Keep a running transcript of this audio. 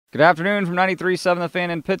Good afternoon from 93.7 The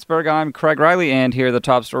Fan in Pittsburgh. I'm Craig Riley, and here are the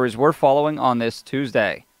top stories we're following on this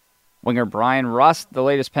Tuesday. Winger Bryan Rust, the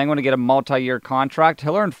latest Penguin to get a multi-year contract.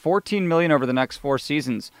 He'll earn $14 million over the next 4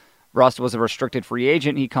 seasons. Rust was a restricted free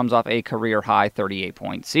agent. He comes off a career-high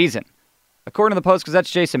 38-point season. According to the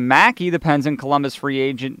Post-Gazette's Jason Mackey, the Pens and Columbus free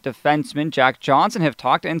agent defenseman Jack Johnson have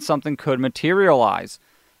talked and something could materialize.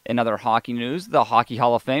 In other hockey news, the Hockey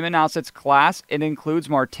Hall of Fame announced its class. It includes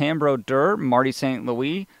Martin Brodeur, Marty St.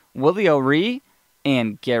 Louis, Willie O'Ree,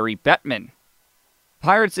 and Gary Bettman.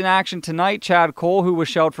 Pirates in action tonight. Chad Cole, who was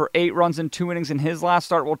shelled for 8 runs in 2 innings in his last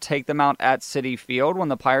start, will take them out at Citi Field when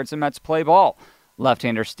the Pirates and Mets play ball.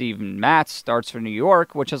 Left-hander Steven Matz starts for New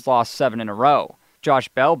York, which has lost 7 in a row. Josh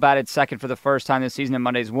Bell batted second for the first time this season in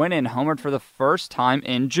Monday's win and homered for the first time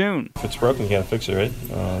in June. If it's broken, you gotta fix it,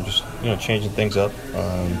 right? Just changing things up,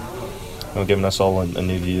 giving us all a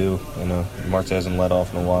new view. Marte hasn't led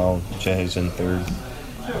off in a while. Jay's in third.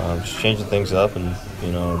 Just changing things up, and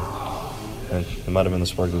it might have been the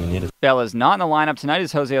spark that we needed. Bell is not in the lineup tonight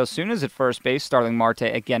as Jose Osuna is at first base. Starling Marte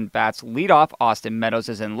again bats leadoff. Austin Meadows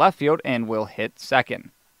is in left field and will hit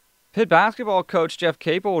second. Pitt basketball coach Jeff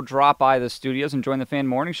Capel will drop by the studios and join the Fan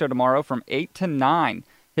Morning Show tomorrow from 8 to 9.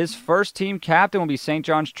 His first team captain will be St.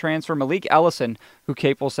 John's transfer Malik Ellison, who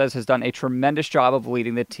Capel says has done a tremendous job of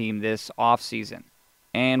leading the team this offseason.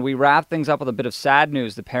 And we wrap things up with a bit of sad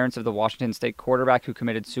news. The parents of the Washington State quarterback who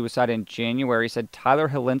committed suicide in January said Tyler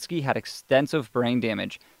Hilinski had extensive brain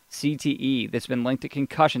damage, CTE, that's been linked to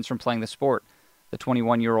concussions from playing the sport. The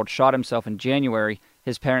 21-year-old shot himself in January.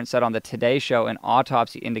 His parents said on the Today Show an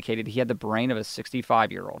autopsy indicated he had the brain of a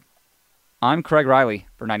 65-year-old. I'm Craig Riley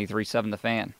for 93.7 The Fan.